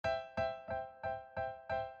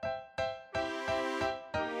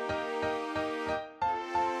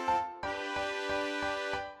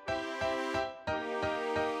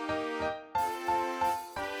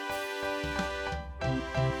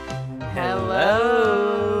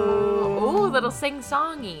Hello. Ooh, little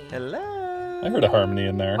sing-songy. Hello. I heard a harmony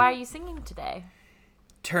in there. Why are you singing today?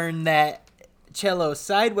 Turn that cello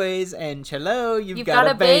sideways and cello, you've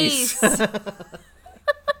got a bass.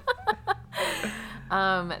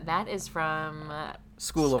 That is from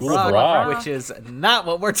School of School of Rock, Rock. which is not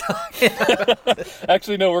what we're talking about.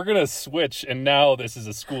 Actually, no, we're going to switch, and now this is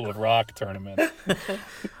a School of Rock tournament.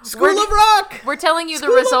 School of Rock! We're telling you School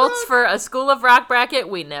the of results Rock. for a School of Rock bracket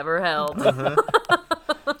we never held.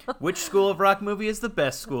 Which School of Rock movie is the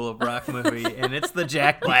best School of Rock movie? And it's the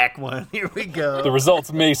Jack Black one. Here we go. The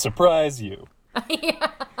results may surprise you. Yeah,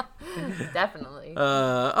 definitely.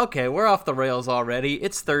 Okay, we're off the rails already.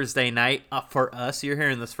 It's Thursday night for us. You're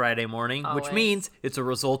hearing this Friday morning, which Always. means it's a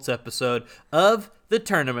results episode of the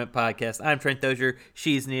Tournament Podcast. I'm Trent Dozier.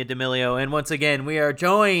 She's Nia D'Amelio. And once again, we are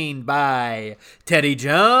joined by Teddy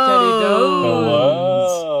Jones.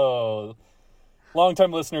 Hello.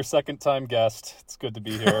 Long-time listener, second-time guest. It's good to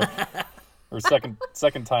be here. Or second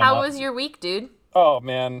time How up. was your week, dude? Oh,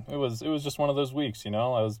 man. It was just one of those weeks, you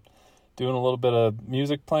know? I was doing a little bit of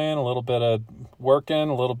music playing, a little bit of working,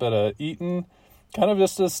 a little bit of eating. Kind of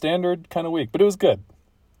just a standard kind of week, but it was good.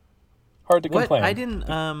 Hard to complain. I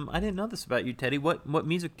didn't know this about you, Teddy. What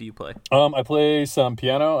music do you play? I play some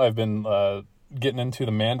piano. I've been getting into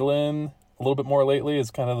the mandolin a little bit more lately.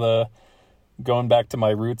 It's kind of going back to my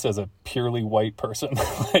roots as a purely white person.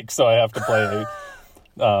 So I have to play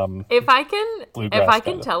If I can Bluegrass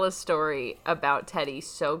kinda. tell a story about Teddy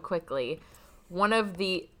so quickly,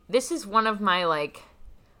 this is one of my, like,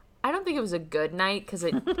 I don't think it was a good night because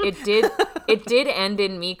it did end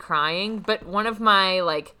in me crying, but one of my,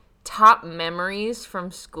 like, top memories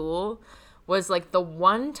from school was, like, the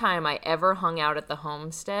one time I ever hung out at the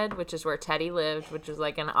Homestead, which is where Teddy lived, which is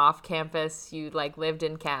like an off-campus, you, like, lived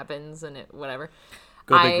in cabins and whatever.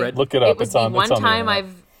 Go Big Red. Look it up. It was It's on the internet.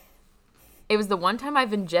 It was the one time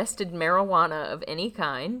I've ingested marijuana of any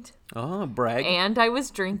kind, Oh, brag. and I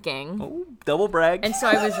was drinking. Oh, double brag. And so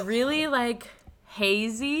I was really, like,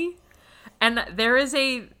 hazy. And there is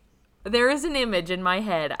an image in my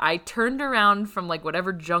head. I turned around from, like,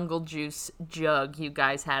 whatever jungle juice jug you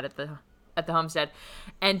guys had at the Homestead,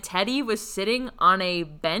 and Teddy was sitting on a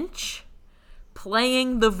bench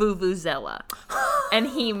playing the Vuvuzela. And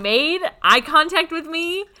he made eye contact with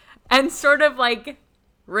me and sort of, like,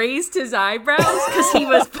 raised his eyebrows because he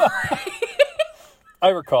was playing. I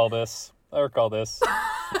recall this. I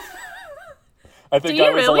think you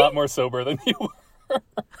I was really? a lot more sober than you were.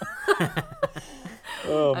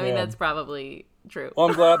 Oh, I mean, man. that's probably true. Well,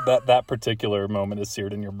 I'm glad that particular moment is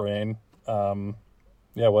seared in your brain.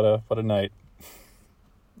 Yeah, what a night.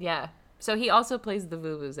 Yeah. So he also plays the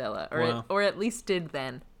Vuvuzela, Wow. or at least did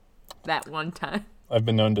then, that one time. I've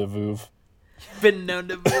been known to vuv. Been known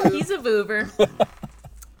to move. He's a Voover.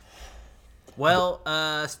 Well,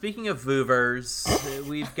 speaking of Voovers,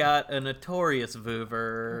 we've got a notorious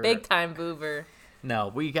Voover. Big time Voover. No,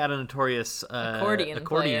 we got a notorious Accordion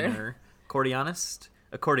accordionist.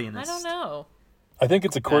 I don't know. I think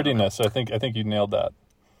it's accordionist. I think you nailed that.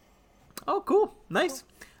 Oh, cool. Nice.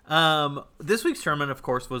 This week's tournament, of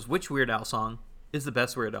course, was which Weird Al song is the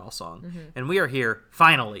best Weird Al song. Mm-hmm. And we are here,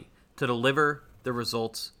 finally, to deliver the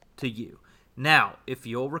results to you. Now, if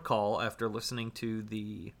you'll recall, after listening to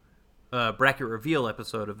the bracket reveal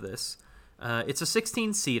episode of this, it's a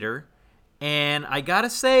 16-seater, and I gotta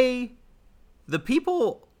say, the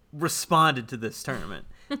people responded to this tournament.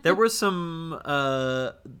 There were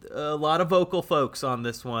a lot of vocal folks on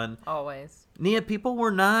this one. Always. Nia, people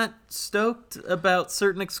were not stoked about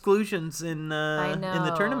certain exclusions in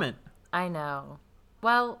the tournament. I know.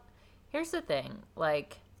 Well, here's the thing.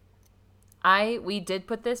 Like, we did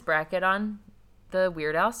put this bracket on the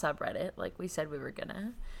Weird Al subreddit, like we said we were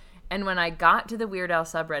gonna. And when I got to the Weird Al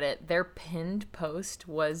subreddit, their pinned post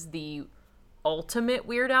was the ultimate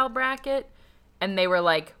Weird Al bracket. And they were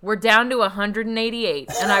like, we're down to 188.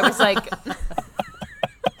 And I was like...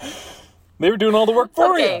 They were doing all the work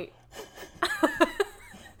for you. okay.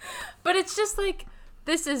 But it's just like,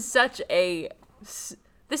 this is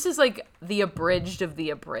like the abridged of the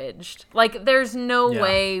abridged. Like, there's no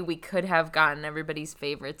way we could have gotten everybody's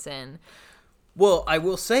favorites in. Well, I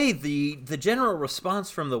will say the general response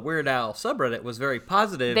from the Weird Al subreddit was very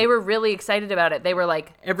positive. They were really excited about it. They were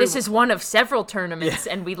like, this is one of several tournaments,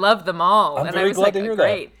 and we love them all. I'm and very I was glad like, to hear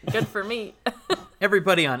great, good for me.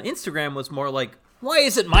 Everybody on Instagram was more like, why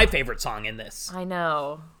isn't my favorite song in this? I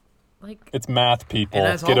know. Like, It's math, people. And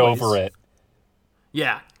as Get always- over it.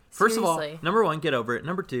 Yeah. First of all, Seriously. number one, get over it.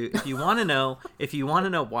 Number two, if you want to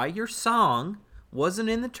know why your song wasn't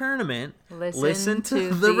in the tournament, Listen to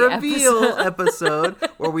to the the reveal episode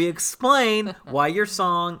where we explain why your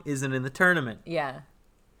song isn't in the tournament. Yeah.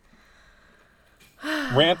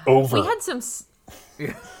 Rant over.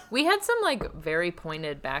 We had some like very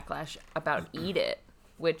pointed backlash about Eat It,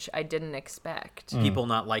 which I didn't expect. People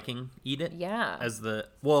not liking Eat It. Yeah.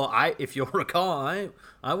 If you'll recall,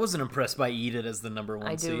 I wasn't impressed by Eat It as the number one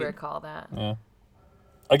I seed. do recall that. Yeah.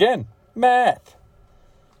 Again, math.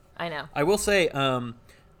 I know. I will say,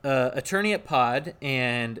 Attorney at Pod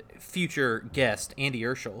and future guest Andy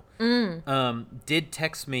Urschel did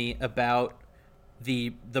text me about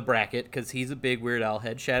the bracket because he's a big Weird Al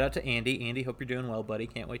head. Shout out to Andy. Andy, hope you're doing well, buddy.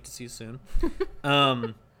 Can't wait to see you soon.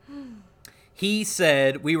 He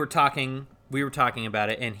said we were talking about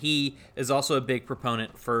it, and he is also a big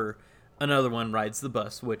proponent for Another One Rides the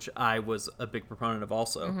Bus, which I was a big proponent of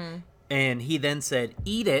also. Mm-hmm. And he then said,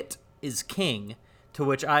 Eat It is king, to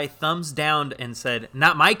which I thumbs down and said,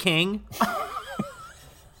 not my king.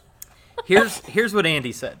 Here's what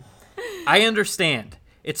Andy said. I understand.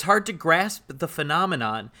 It's hard to grasp the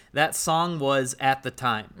phenomenon that song was at the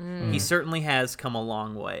time. He certainly has come a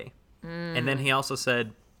long way. And then he also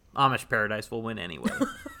said, Amish Paradise will win anyway.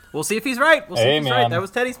 We'll see if he's right. We'll see if he's right. That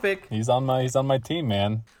was Teddy's pick. He's on my team,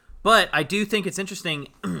 man. But I do think it's interesting.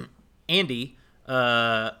 Andy,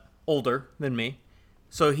 older than me,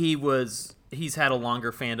 so he's had a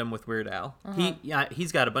longer fandom with Weird Al.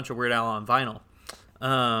 He's got a bunch of Weird Al on vinyl.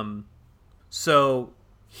 So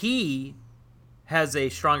he has a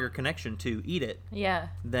stronger connection to Eat It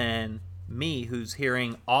than me, who's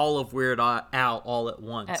hearing all of Weird Al all at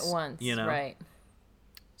once. You know? Right.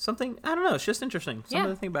 Something, I don't know, it's just interesting. Something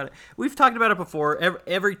to think about it. We've talked about it before.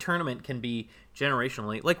 Every tournament can be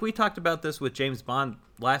generationally. Like, we talked about this with James Bond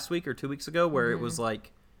last week or 2 weeks ago, where it was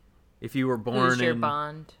like, if you were born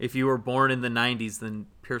if you were born in the 90s, then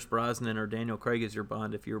Pierce Brosnan or Daniel Craig is your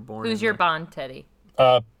Bond. If you were born Who's your Bond, Teddy?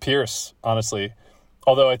 Pierce, honestly.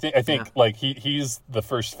 Although I think like he's the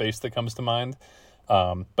first face that comes to mind.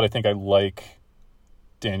 But I think I like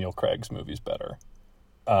Daniel Craig's movies better.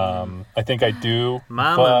 I think I do.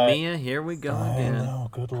 Mamma Mia, here we go again. I know,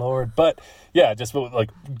 good Lord. But yeah, just like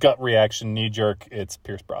gut reaction, knee jerk, it's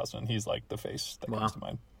Pierce Brosnan. He's like the face that comes to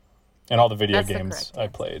mind. And all the video games I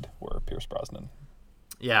played were Pierce Brosnan.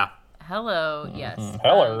 Yeah. Hello, yes.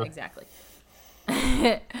 Hello. Exactly.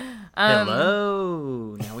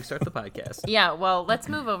 Hello. Now we start the podcast. Yeah, well, let's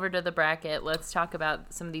move over to the bracket. Let's talk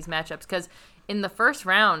about some of these matchups, because in the first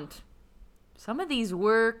round, some of these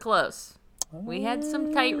were close. We had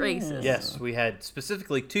some tight races. Yes, we had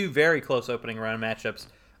specifically 2 very close opening round matchups.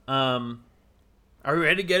 Are we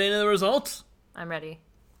ready to get into the results? I'm ready.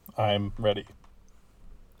 I'm ready.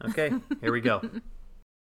 Okay, here we go.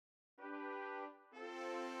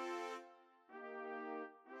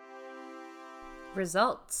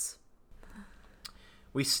 Results.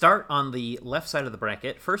 We start on the left side of the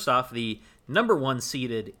bracket. First off, the number 1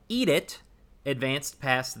 seeded Eat It advanced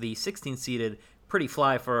past the 16 seeded Pretty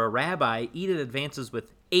Fly for a Rabbi. Eat It advances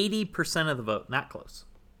with 80% of the vote. Not close.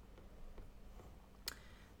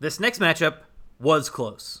 This next matchup was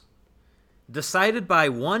close. Decided by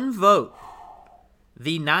 1 vote.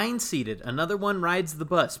 The 9 seeded Another One Rides the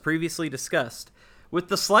Bus, previously discussed, with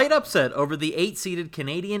the slight upset over the 8 seeded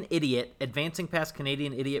Canadian Idiot, advancing past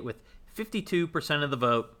Canadian Idiot with 52% of the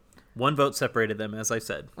vote. 1 vote separated them, as I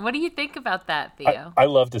said. What do you think about that, Theo? I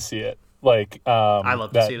love to see it. Like, I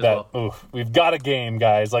love to see it as well. We've got a game,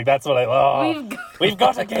 guys. Like, that's what I love. We've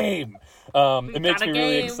got a game. It makes me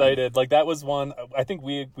really excited. Like, that was one. I think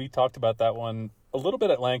we talked about that one a little bit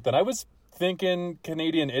at length, and I was thinking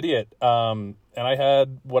Canadian Idiot. And I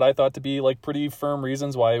had what I thought to be like pretty firm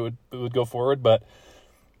reasons why it would go forward. But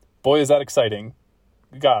boy, is that exciting!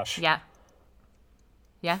 Gosh. Yeah.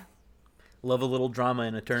 Love a little drama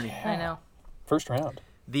in Attorney. Yeah. I know. First round.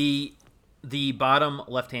 The bottom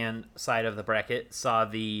left-hand side of the bracket saw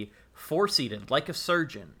the 4-seeded Like a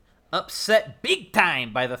Surgeon upset big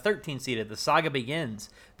time by the 13-seeded The Saga Begins.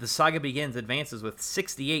 The Saga Begins advances with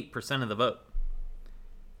 68% of the vote.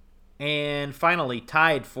 And finally,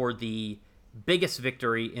 tied for the biggest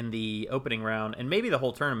victory in the opening round, and maybe the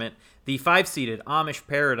whole tournament, the 5-seeded Amish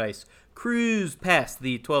Paradise cruised past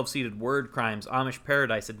the 12-seeded Word Crimes. Amish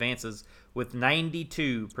Paradise advances with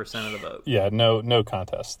 92% of the vote. Yeah, no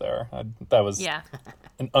contest there. That was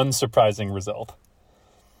an unsurprising result.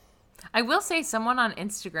 I will say someone on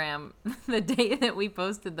Instagram, the day that we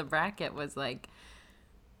posted the bracket, was like,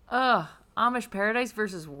 Amish Paradise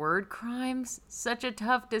versus Word Crimes, such a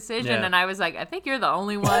tough decision. Yeah. And I was like, I think you're the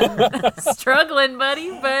only one struggling,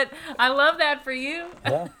 buddy, but I love that for you.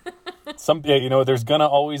 Yeah. there's gonna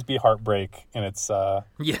always be heartbreak, and it's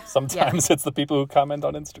Yeah. sometimes it's the people who comment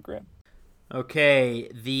on Instagram. Okay,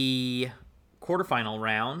 the quarterfinal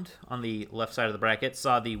round on the left side of the bracket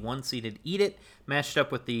saw the 1-seeded Eat It matched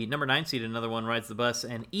up with the number 9-seeded Another One Rides the Bus,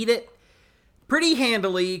 and Eat It pretty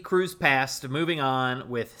handily cruised past, moving on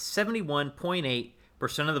with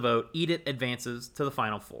 71.8% of the vote. Eat It advances to the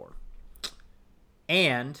Final Four.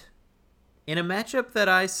 And in a matchup that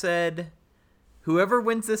I said, whoever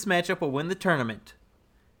wins this matchup will win the tournament.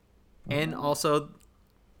 And also,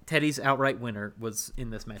 Teddy's outright winner was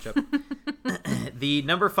in this matchup. The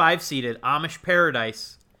number 5-seeded Amish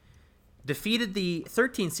Paradise defeated the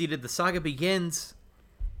 13-seeded The Saga Begins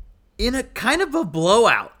in a kind of a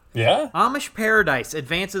blowout. Yeah. Amish Paradise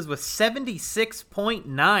advances with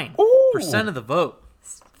 76.9% of the vote.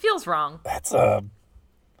 Feels wrong. That's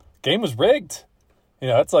game was rigged.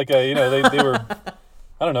 That's like they were.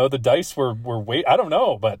 I don't know. The dice were I don't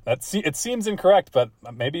know, but it seems incorrect. But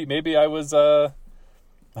maybe I was. I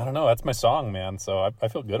don't know. That's my song, man. So I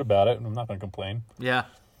feel good about it, and I'm not going to complain. Yeah.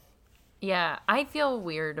 Yeah, I feel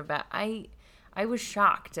weird about. I was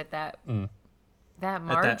shocked at that. That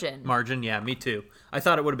margin. At that margin, yeah, me too. I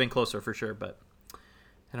thought it would have been closer for sure, but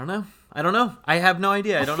I don't know. I have no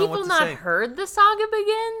idea. I don't know what to say. Have people not heard The Saga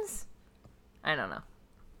Begins? I don't know.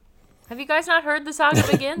 Have you guys not heard The Saga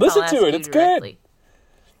Begins? Listen to it. It's directly.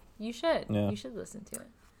 Good. You should. Yeah. You should listen to it.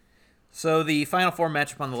 So the Final Four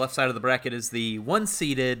matchup on the left side of the bracket is the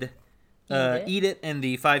 1-seeded Eat It and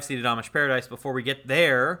the 5-seeded Amish Paradise. Before we get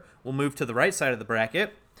there, we'll move to the right side of the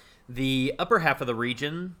bracket. The upper half of the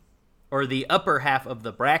region, or the upper half of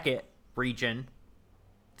the bracket region.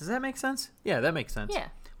 Does that make sense? Yeah, that makes sense. Yeah.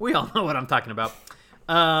 We all know what I'm talking about.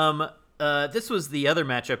 This was the other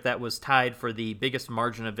matchup that was tied for the biggest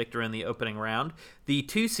margin of victory in the opening round. The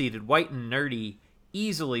 2-seeded White and Nerdy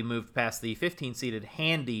easily moved past the 15-seeded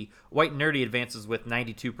Handy. White and Nerdy advances with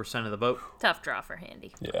 92% of the vote. Tough draw for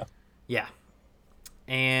Handy. Yeah. Yeah.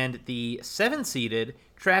 And the 7-seeded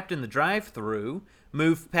Trapped in the Drive-Thru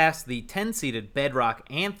moved past the 10-seeded Bedrock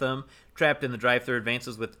Anthem. Trapped in the Drive-Thru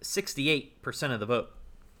advances with 68% of the vote.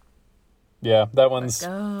 Yeah, that one's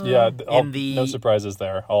no surprises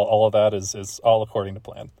there. All of that is all according to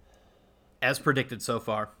plan. As predicted so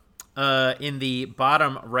far. In the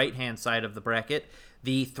bottom right-hand side of the bracket,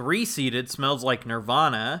 the 3-seeded Smells Like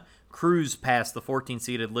Nirvana cruised past the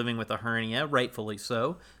 14-seeded Living with a Hernia, rightfully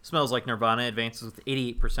so. Smells Like Nirvana advances with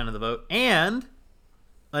 88% of the vote. And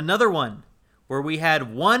another one where we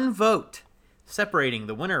had one vote separating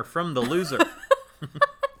the winner from the loser.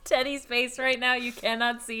 Teddy's face right now, you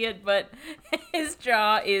cannot see it, but his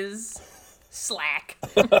jaw is slack.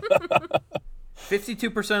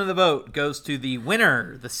 52% of the vote goes to the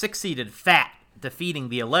winner, the 6-seeded Fat, defeating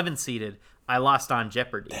the 11-seeded I Lost on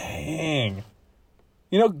Jeopardy. Dang.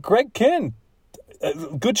 Greg Kinn,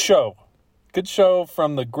 good show. Good show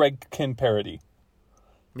from the Greg Kinn parody.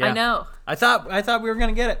 Yeah. I know. I thought we were going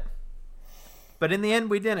to get it. But in the end,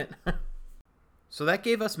 we didn't. So that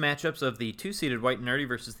gave us matchups of the 2-seeded White and Nerdy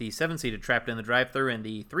versus the 7-seeded Trapped in the Drive-Thru, and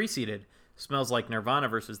the 3-seeded Smells Like Nirvana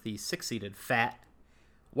versus the 6-seeded Fat.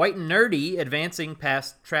 White and Nerdy advancing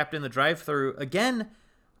past Trapped in the Drive-Thru. Again,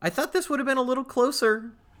 I thought this would have been a little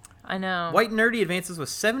closer. I know. White and Nerdy advances with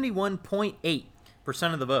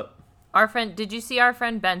 71.8% of the vote. Did you see our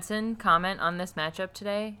friend Benson comment on this matchup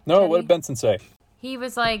today? No, Teddy? what did Benson say? He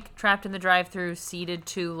was like, Trapped in the Drive-Thru, seated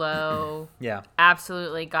too low. Yeah.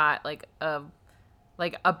 Absolutely got like a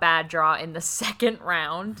bad draw in the second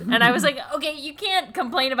round. And I was like, okay, you can't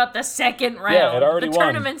complain about the second round. Yeah, it already the won.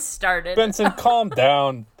 tournament started. Benson, calm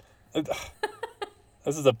down.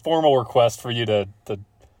 This is a formal request for you to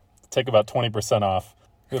take about 20% off.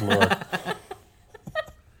 Good Lord.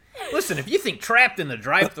 Listen, if you think Trapped in the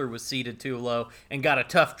Drive-Thru was seated too low and got a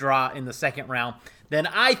tough draw in the second round, then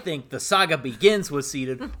I think The Saga Begins was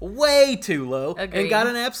seated way too low and Agreed. got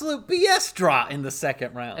an absolute BS draw in the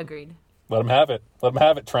second round. Agreed. Let him have it. Let him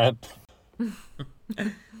have it, Trent.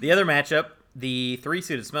 The other matchup, the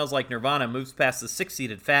 3-seeded Smells Like Nirvana moves past the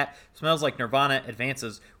 6-seeded Fat. Smells Like Nirvana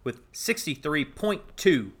advances with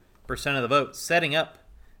 63.2% of the vote, setting up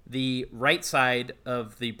the right side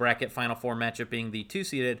of the bracket Final Four matchup being the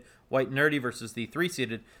 2-seeded White Nerdy versus the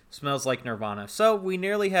 3-seeded Smells Like Nirvana. So we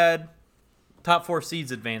nearly had top 4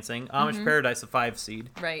 seeds advancing. Amish Paradise a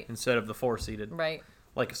 5-seed. Right. Instead of the 4-seeded. Right.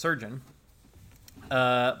 Like a surgeon.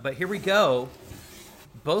 But here we go.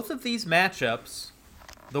 Both of these matchups,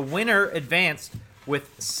 the winner advanced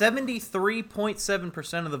with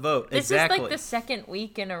 73.7% of the vote. This exactly. is like the second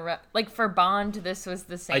week in a row. Like for Bond, this was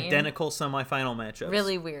the same. Identical semifinal matchups.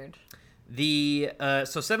 Really weird. So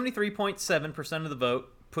 73.7% of the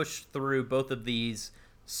vote pushed through both of these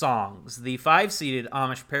songs. The 5-seeded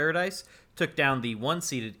Amish Paradise took down the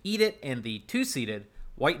 1-seeded Eat It, and the 2-seeded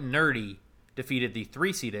White and Nerdy defeated the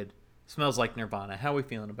 3-seeded Smells Like Nirvana. How are we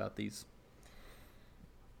feeling about these?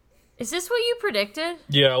 Is this what you predicted?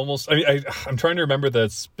 Yeah, almost. I mean, I'm trying to remember the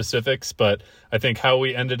specifics, but I think how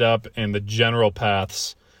we ended up in the general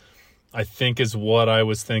paths, I think, is what I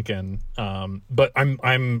was thinking. But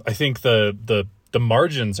I think the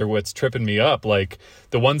margins are what's tripping me up. Like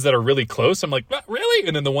the ones that are really close, I'm like, what, really?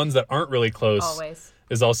 And then the ones that aren't really close Always.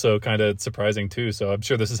 is also kind of surprising too. So I'm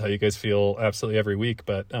sure this is how you guys feel absolutely every week,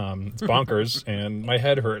 but it's bonkers and my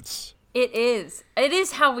head hurts. It is. It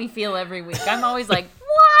is how we feel every week. I'm always like,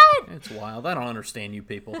 what? It's wild. I don't understand you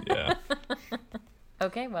people. Yeah.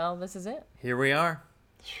 Okay, well, this is it. Here we are.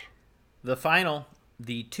 The final,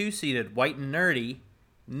 the 2-seeded White and Nerdy,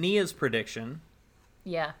 Nia's prediction,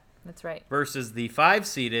 Yeah, that's right. versus the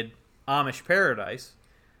 5-seeded Amish Paradise,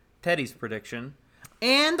 Teddy's prediction.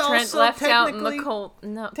 And Trent also left out in technically, the cold.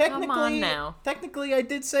 No, come on now. Technically, I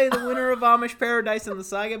did say the winner of Amish Paradise and The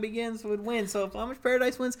Saga Begins would win. So if Amish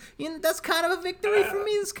Paradise wins, that's kind of a victory for me.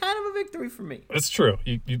 It's kind of a victory for me. It's true.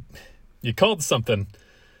 You called something.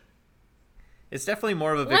 It's definitely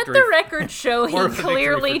more of a Let victory. the record show he More of a victory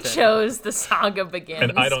clearly for Teddy. chose The Saga Begins.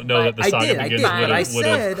 And I don't know that but The Saga I Begins did, but would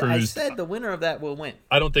have I cruised. said the winner of that will win.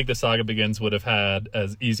 I don't think The Saga Begins would have had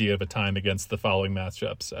as easy of a time against the following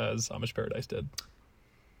matchups as Amish Paradise did.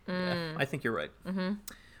 Yeah, I think you're right. Mm-hmm.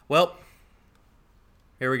 Well,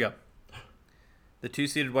 here we go. The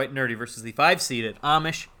 2-seeded White Nerdy versus the 5-seeded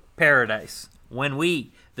Amish Paradise. When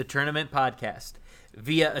we, the Tournament Podcast,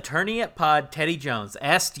 via attorney at Pod Teddy Jones,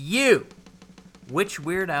 asked you which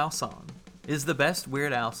Weird Al song is the best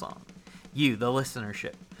Weird Al song. You, the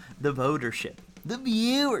listenership, the votership, the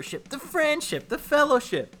viewership, the friendship, the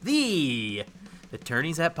fellowship, the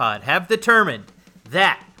attorneys at Pod have determined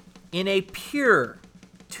that in a pure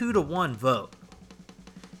 2-1 vote,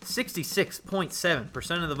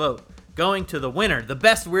 66.7% of the vote going to the winner, the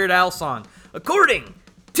best Weird Al song, according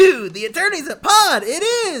to the attorneys at Pod, it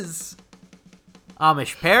is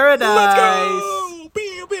Amish Paradise. Let's go!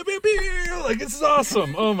 Pew, pew, pew, pew. Like, this is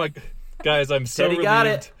awesome. Oh my guys, I'm so Teddy relieved. got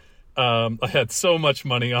it. I had so much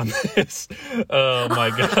money on this. Oh my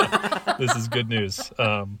god, this is good news.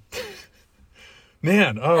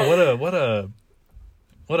 Man, what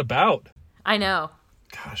a bout. I know.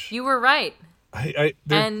 Gosh, You were right. I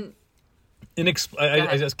And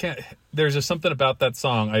just can't. There's just something about that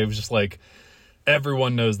song. I was just like,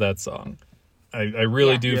 everyone knows that song. I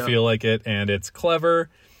really Yeah. do Yeah. feel like it, and it's clever.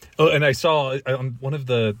 Oh, and I saw on one of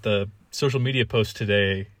the social media posts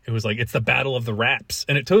today, it was like, it's the battle of the raps,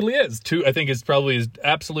 and it totally is. I think it's probably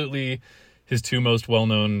absolutely his 2 most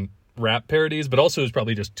well-known rap parodies, but also his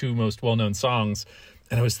probably just 2 most well-known songs.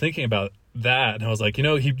 And I was thinking about that, and I was like,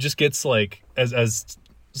 he just gets like as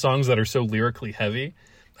songs that are so lyrically heavy.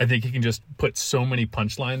 I think he can just put so many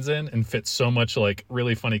punchlines in and fit so much like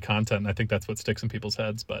really funny content. And I think that's what sticks in people's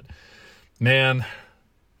heads. But man,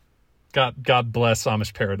 God bless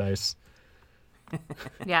Amish Paradise.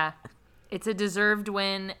 yeah, it's a deserved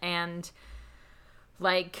win. And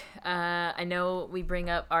like, I know we bring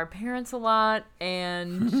up our parents a lot.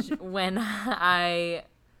 And when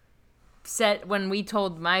we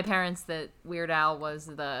told my parents that Weird Al was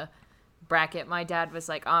the bracket, my dad was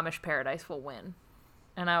like, Amish Paradise will win.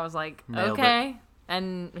 And I was like, Nailed okay.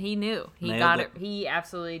 And he knew. He Nailed got it. it. He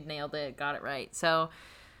absolutely nailed it, got it right. So,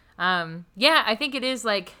 yeah, I think it is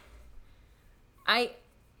like,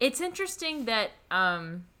 it's interesting that,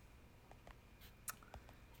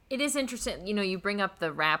 it is interesting, you bring up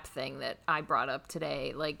the rap thing that I brought up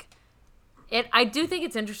today. Like, I do think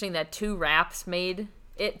it's interesting that 2 raps made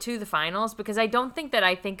it to the finals, because I don't think that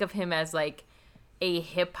I think of him as like a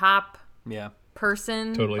hip hop Yeah.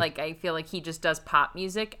 person. Totally. Like, I feel like he just does pop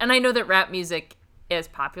music, and I know that rap music is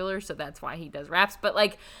popular, so that's why he does raps. But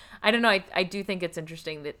like, I don't know, I do think it's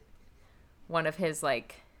interesting that one of his,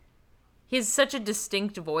 like, he has such a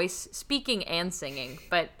distinct voice, speaking and singing.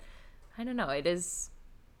 But I don't know, it is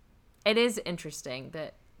interesting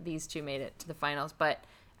that these 2 made it to the finals, but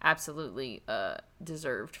absolutely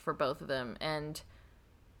deserved for both of them. And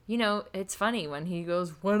it's funny when he goes,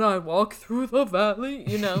 when I walk through the valley,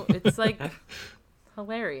 it's like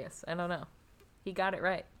hilarious. I don't know. He got it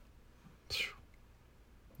right.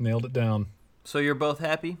 Nailed it down. So you're both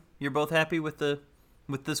happy? You're both happy with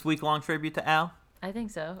this week-long tribute to Al? I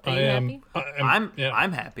think so. Are I you am. happy?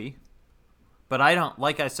 I'm happy. But I don't,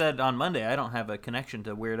 like I said on Monday, I don't have a connection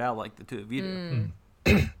to Weird Al like the 2 of you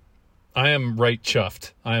do. I am right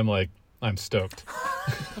chuffed. I'm stoked.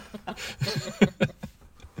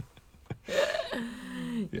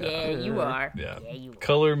 Yeah, you are. Yeah. Yeah, you are.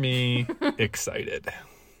 Color me excited.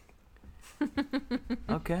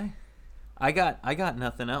 Okay. I got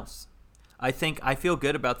nothing else. I think I feel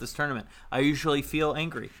good about this tournament. I usually feel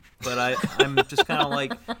angry, but I'm just kind of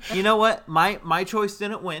like, you know what? My choice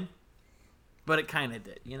didn't win, but it kind of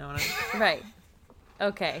did. You know what I mean? Right.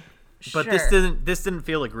 Okay. But sure. this didn't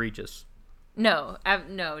feel egregious. No,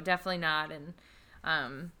 no, definitely not.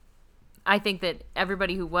 And I think that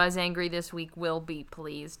everybody who was angry this week will be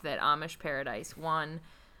pleased that Amish Paradise won.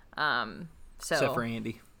 Except for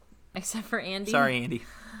Andy. Except for Andy. Sorry, Andy.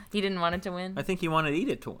 He didn't want it to win. I think he wanted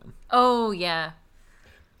Edith to win. Oh yeah.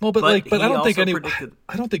 Well, but he I don't think also predicted-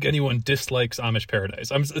 I don't think anyone dislikes Amish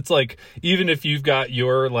Paradise. It's like, even if you've got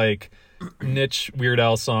your like niche Weird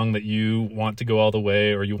Al song that you want to go all the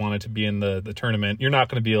way, or you want it to be in the tournament, you're not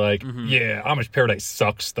going to be like, yeah, Amish Paradise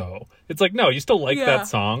sucks though. It's like, no, you still like that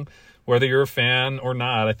song, whether you're a fan or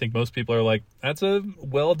not. I think most people are like, that's a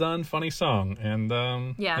well done, funny song, and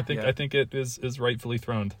I think it is rightfully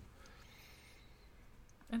throned.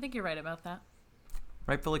 I think you're right about that.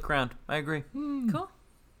 Rightfully crowned. I agree. Cool.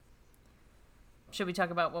 Should we talk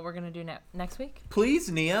about what we're going to do next week? Please,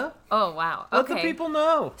 Nia. Oh, wow. Let Okay. the people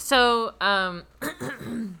know. So,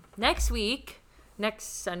 next week,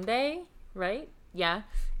 next Sunday, right? Yeah,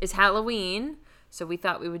 is Halloween. So we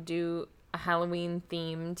thought we would do a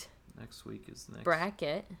Halloween-themed Next week is next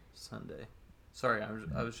bracket. Sunday. Sorry,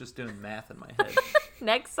 I was just doing math in my head.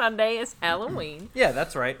 Next Sunday is Halloween. Yeah,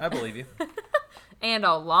 that's right. I believe you. And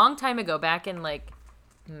a long time ago, back in, like,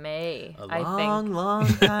 May, I think. Long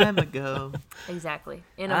time ago. Exactly.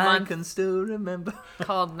 In a I month can still remember.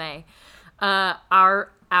 called May.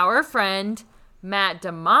 Our friend, Matt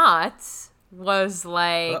DeMotts, was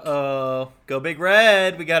like... Uh-oh. Go Big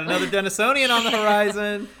Red. We got another Denisonian on the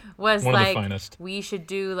horizon. Was One of the like, finest. we should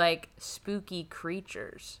do, like, spooky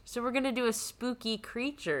creatures. So we're going to do a spooky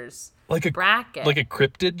creatures bracket. Like a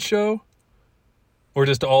cryptid show? Or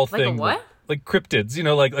just all Like a things? what? Like cryptids,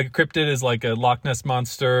 like a cryptid is like a Loch Ness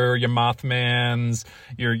monster, your Mothmans,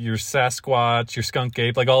 your Sasquatch, your skunk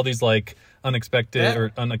ape, like all these like unexpected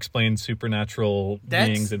or unexplained supernatural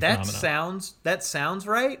beings and phenomena. That sounds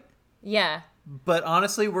right. Yeah. But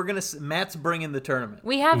honestly, Matt's bringing the tournament.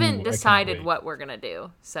 We haven't Ooh, I can't decided wait. what we're going to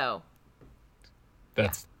do. So,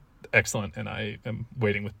 That's excellent, and I am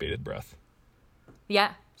waiting with bated breath.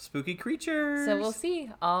 yeah. Spooky creatures. So we'll see.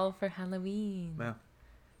 All for Halloween. Yeah.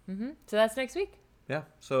 So that's next week. Yeah.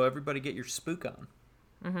 So everybody get your spook on.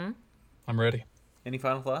 I'm ready. Any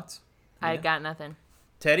final thoughts? I Yeah. got nothing.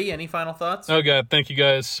 Teddy, any final thoughts? Oh God, thank you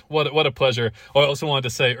guys. What a pleasure. Oh, I also wanted to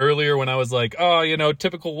say earlier when I was like,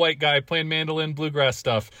 typical white guy playing mandolin, bluegrass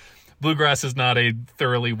stuff. Bluegrass is not a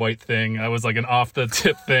thoroughly white thing. I was like an off the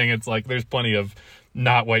tip thing. It's like there's plenty of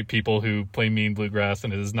not white people who play mean bluegrass,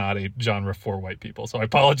 and it is not a genre for white people. So I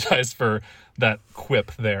apologize for that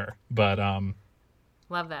quip there. But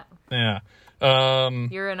Love that. yeah.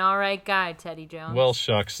 You're an all right guy, Teddy Jones. Well,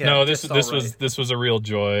 shucks. Yeah, No, just this was a real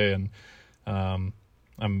joy, and I'm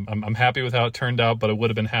happy with how it turned out. But I would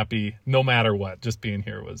have been happy no matter what. Just being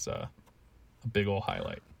here was a big old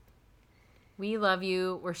highlight. We love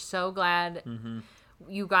you. We're so glad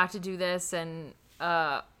you got to do this, and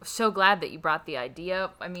so glad that you brought the idea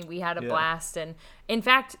up. I mean, we had a blast. And in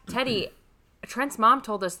fact, Teddy, Trent's mom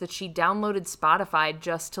told us that she downloaded Spotify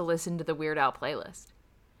just to listen to the Weird Al playlist.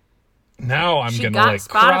 Now I'm She gonna got like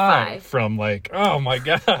cry Spotify. from like, oh my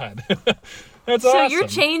God. That's So awesome. you're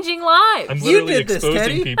changing lives. I'm literally did this, exposing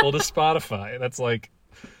Teddy. people to Spotify. That's like,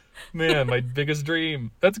 man, my biggest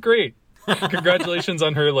dream. That's great. Congratulations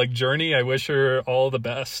on her like journey. I wish her all the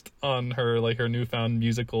best on her like her newfound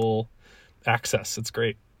musical access. It's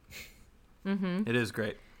great. It is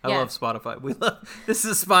great. I Yeah. love Spotify. This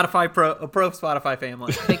is a pro Spotify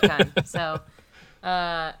family. Big time. So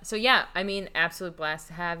yeah, I mean, absolute blast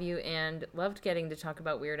to have you, and loved getting to talk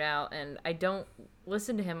about Weird Al. And I don't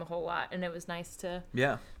listen to him a whole lot, and it was nice to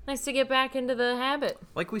Yeah. get back into the habit.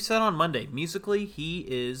 Like we said on Monday, musically, he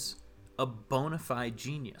is a bona fide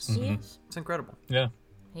genius. He is. It's incredible. Yeah.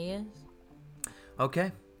 He is.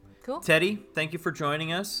 Okay. Cool. Teddy, thank you for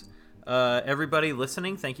joining us. Everybody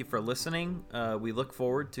listening, thank you for listening. We look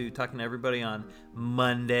forward to talking to everybody on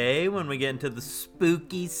Monday when we get into the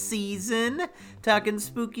spooky season. Talking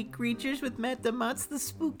spooky creatures with Matt DeMotts, the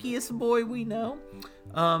spookiest boy we know.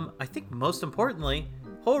 I think most importantly,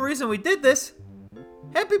 whole reason we did this,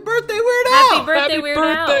 happy birthday, Weird Al! Happy birthday, Happy Weird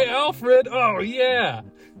birthday, Al. Alfred! Oh yeah.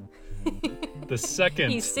 The second.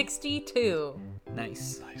 He's 62.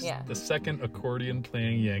 Nice. Yeah. The second accordion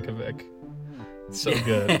playing Yankovic. So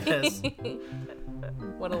good. Yes.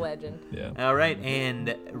 What a legend. Yeah. All right,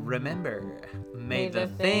 and remember, may the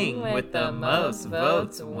thing with the most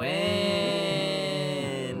votes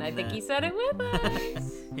win. and I think he said it with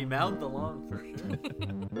us. He mouthed along for sure.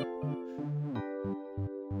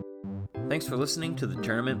 Thanks for listening to the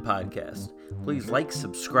Tournament Podcast. Please like,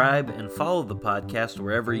 subscribe, and follow the podcast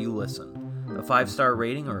wherever you listen. A 5-star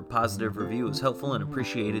rating or a positive review is helpful and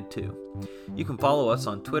appreciated too. You can follow us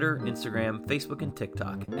on Twitter, Instagram, Facebook, and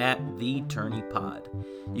TikTok at TheTourneyPod.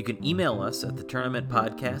 You can email us at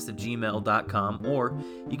thetournamentpodcast@gmail.com, or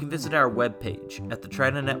you can visit our webpage at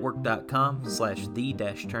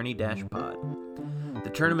thetridentnetwork.com/the-tourney-pod. The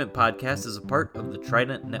Tournament Podcast is a part of the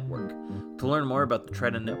Trident Network. To learn more about the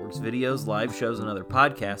Trident Network's videos, live shows, and other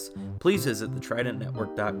podcasts, please visit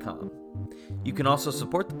thetridentnetwork.com. You can also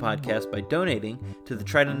support the podcast by donating to the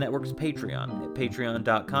Trident Network's Patreon at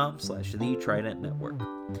patreon.com/thetridentnetwork.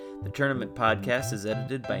 The Tournament Podcast is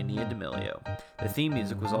edited by Nia D'Amelio. The theme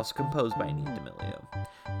music was also composed by Nia D'Amelio.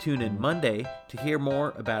 Tune in Monday to hear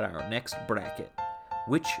more about our next bracket.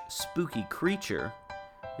 Which spooky creature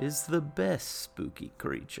is the best spooky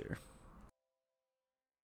creature?